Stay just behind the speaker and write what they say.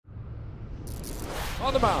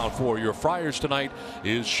On the mound for your Friars tonight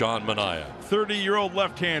is Sean Manaea. 30-year-old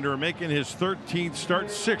left-hander making his 13th start,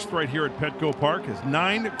 6th right here at Petco Park. Has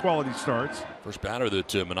 9 quality starts. First batter that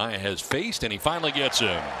Manaea has faced, and he finally gets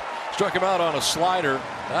him. Struck him out on a slider.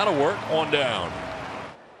 That'll work. On down.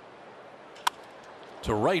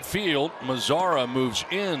 To right field, Mazzara moves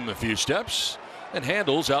in a few steps and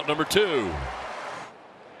handles out number 2.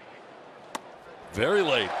 Very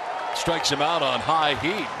late. Strikes him out on high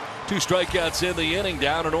heat. 2 strikeouts in the inning.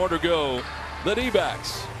 Down in order go the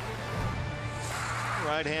D-backs.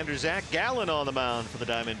 Right-hander Zach Gallen on the mound for the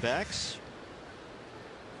Diamondbacks.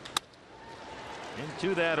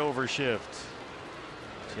 Into that overshift.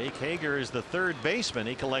 Jake Hager is the third baseman.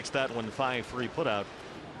 He collects that one 5-3 putout.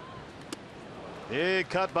 Big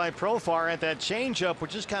cut by Profar at that changeup,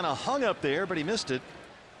 which just kind of hung up there, but he missed it.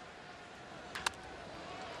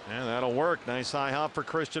 And that'll work. Nice high hop for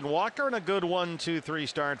Christian Walker and a good 1-2-3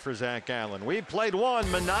 start for Zach Gallen. We've played one.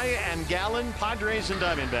 Manaea and Gallen, Padres and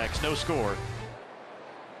Diamondbacks. No score.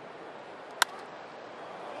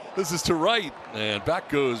 This is to right, and back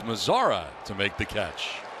goes Mazzara to make the catch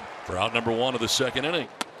for out number 1 of the second inning.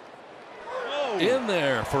 Whoa. In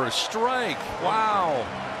there for a strike. Wow.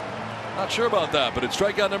 Not sure about that, but it's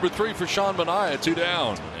strikeout number 3 for Sean Manaea. 2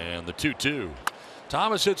 down, and the 2-2.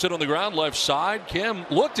 Thomas hits it on the ground left side. Kim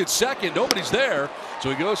looked at second. Nobody's there. So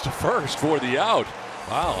he goes to first for the out.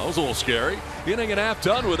 Wow, that was a little scary. Inning and a half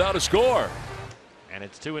done without a score. And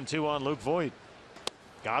it's 2-2 on Luke Voit.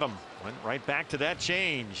 Got him. Went right back to that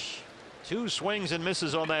change. 2 swings and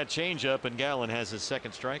misses on that changeup, and Gallen has his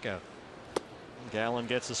second strikeout. Gallen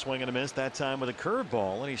gets a swing and a miss, that time with a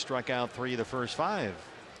curveball, and he struck out 3 of the first 5.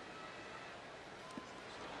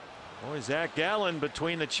 Boy, Zach Gallen,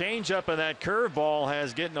 between the changeup and that curveball,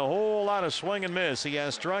 has getting a whole lot of swing and miss. He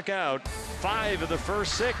has struck out 5 of the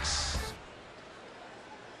first 6.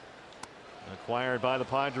 Acquired by the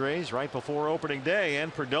Padres right before opening day,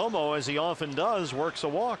 and Perdomo, as he often does, works a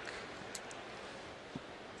walk.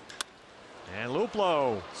 And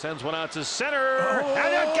Luplow sends one out to center,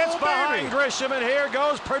 and it gets behind Grisham, and here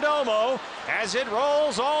goes Perdomo as it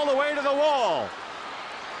rolls all the way to the wall.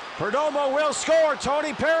 Perdomo will score.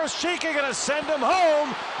 Tony Paraschicki going to send him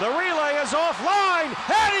home. The relay is offline,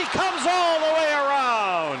 and he comes all the way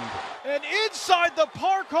around. An inside the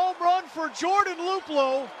park home run for Jordan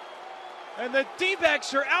Luplow, and the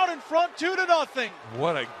D-backs are out in front 2-0.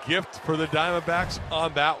 What a gift for the Diamondbacks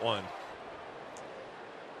on that one.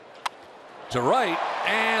 To right,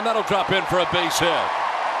 and that'll drop in for a base hit.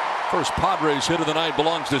 First Padres hit of the night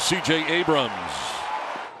belongs to C.J. Abrams.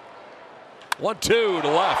 1-2 to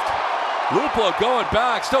left. Luplow going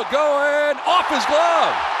back, still going, off his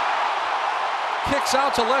glove. Kicks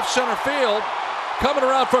out to left center field. Coming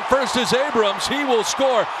around from first is Abrams. He will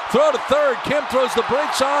score. Throw to third. Kim throws the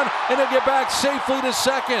brakes on, and he'll get back safely to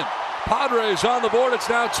second. Padres on the board. It's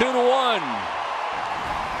now 2-1.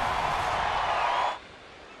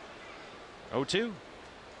 0-2.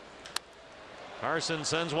 Carson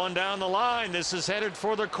sends one down the line. This is headed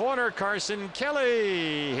for the corner. Carson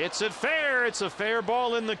Kelly hits it fair. It's a fair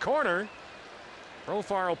ball in the corner.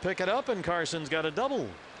 Profar will pick it up, and Carson's got a double.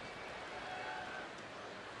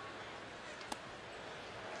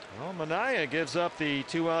 Well, Manaea gives up the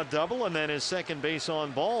 2-out double, and then his second base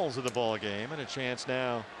on balls of the ball game, and a chance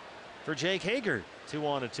now for Jake Hager. 2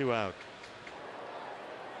 on and 2 out.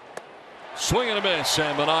 Swing and a miss,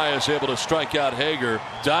 and Manaea is able to strike out Hager.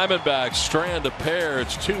 Diamondbacks strand a pair.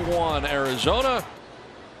 It's 2-1 Arizona.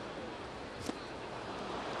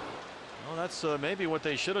 Well, that's maybe what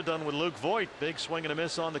they should have done with Luke Voit. Big swing and a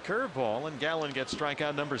miss on the curveball, and Gallen gets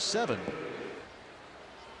strikeout number 7.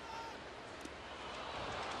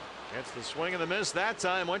 Gets the swing and the miss that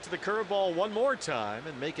time. Went to the curveball one more time,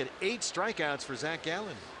 and make it 8 strikeouts for Zach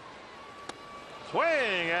Gallen.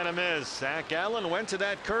 Swing and a miss. Zach Gallen went to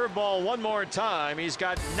that curveball one more time. He's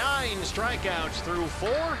got 9 strikeouts through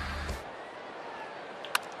 4.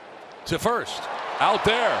 To first. Out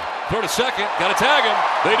there. Throw to second. Got to tag him.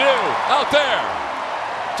 They do. Out there.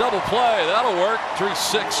 Double play. That'll work.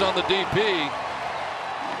 3-6 on the DP.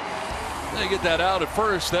 They get that out at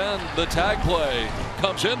first. Then the tag play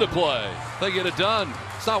comes into play. They get it done.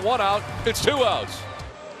 It's not 1 out. It's 2 outs.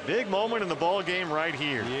 Big moment in the ball game right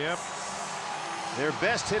here. Yep. Their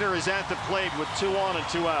best hitter is at the plate with 2 on and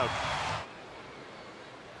 2 out.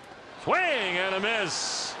 Swing and a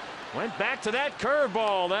miss. Went back to that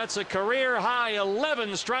curveball. That's a career high 11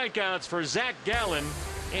 strikeouts for Zach Gallen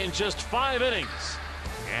in just 5 innings.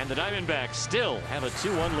 And the Diamondbacks still have a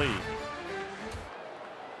 2-1 lead.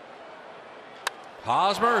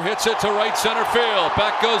 Hosmer hits it to right center field.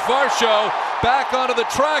 Back goes Varsho. Back onto the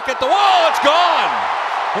track at the wall. It's gone.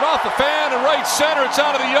 And off the fan and right center, it's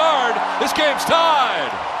out of the yard. This game's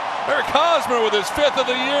tied. Eric Hosmer with his 5th of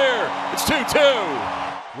the year. It's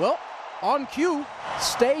 2-2. Well, on cue,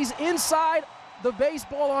 stays inside the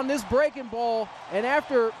baseball on this breaking ball, and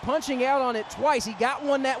after punching out on it twice, he got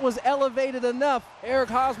one that was elevated enough. Eric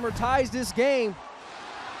Hosmer ties this game.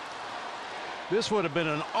 This would have been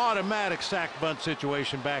an automatic sack bunt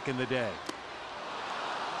situation back in the day.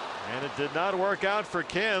 And it did not work out for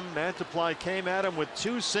Kim. Mantiply came at him with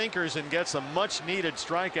 2 sinkers and gets a much needed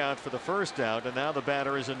strikeout for the first out. And now the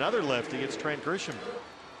batter is another lefty. It's Trent Grisham.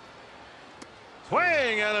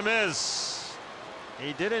 Swing and a miss.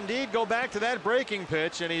 He did indeed go back to that breaking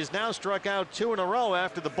pitch, and he's now struck out 2 in a row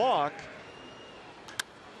after the balk.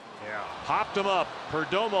 Yeah, popped him up.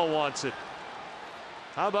 Perdomo wants it.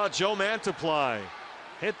 How about Joe Mantiply?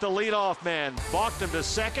 Hit the leadoff man, balked him to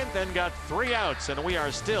second, then got 3 outs, and we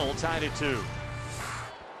are still tied at 2.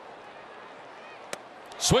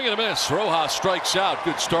 Swing and a miss. Rojas strikes out.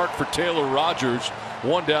 Good start for Taylor Rogers.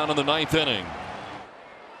 1 down in the 9th inning.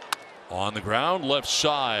 On the ground, left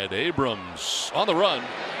side. Abrams on the run.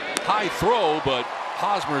 High throw, but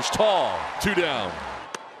Hosmer's tall. 2 down.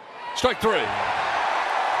 Strike 3.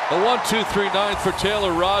 A 1-2-3 9th for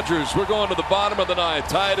Taylor Rogers. We're going to the bottom of the 9th.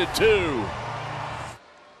 Tied at 2.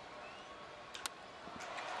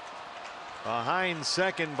 Behind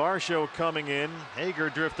second, Varsho coming in. Hager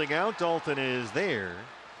drifting out. Dalton is there.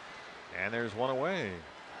 And there's 1 away.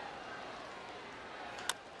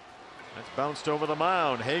 That's bounced over the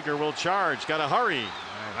mound. Hager will charge. Got to hurry.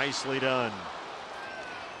 Nicely done.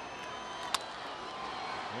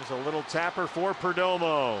 There's a little tapper for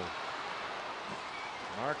Perdomo.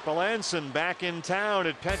 Mark Melanson back in town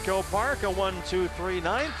at Petco Park. A 1-2-3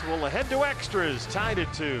 9th. We'll head to extras. Tied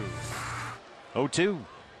at 2. 0-2.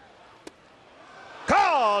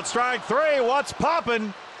 Called strike 3. What's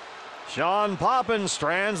poppin'? Sean Poppin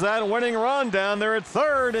strands that winning run down there at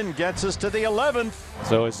 3rd and gets us to the 11th.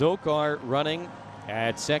 So Zokar running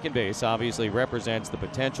at second base obviously represents the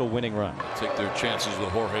potential winning run. Take their chances with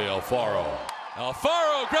Jorge Alfaro.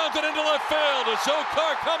 Alfaro grounds it into left field.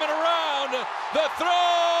 Zokar coming around. The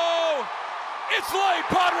throw. It's late.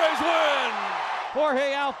 Padres win.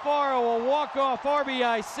 Jorge Alfaro, a walk-off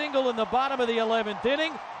RBI single in the bottom of the 11th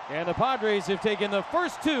inning. And the Padres have taken the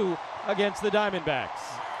first 2 against the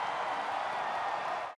Diamondbacks.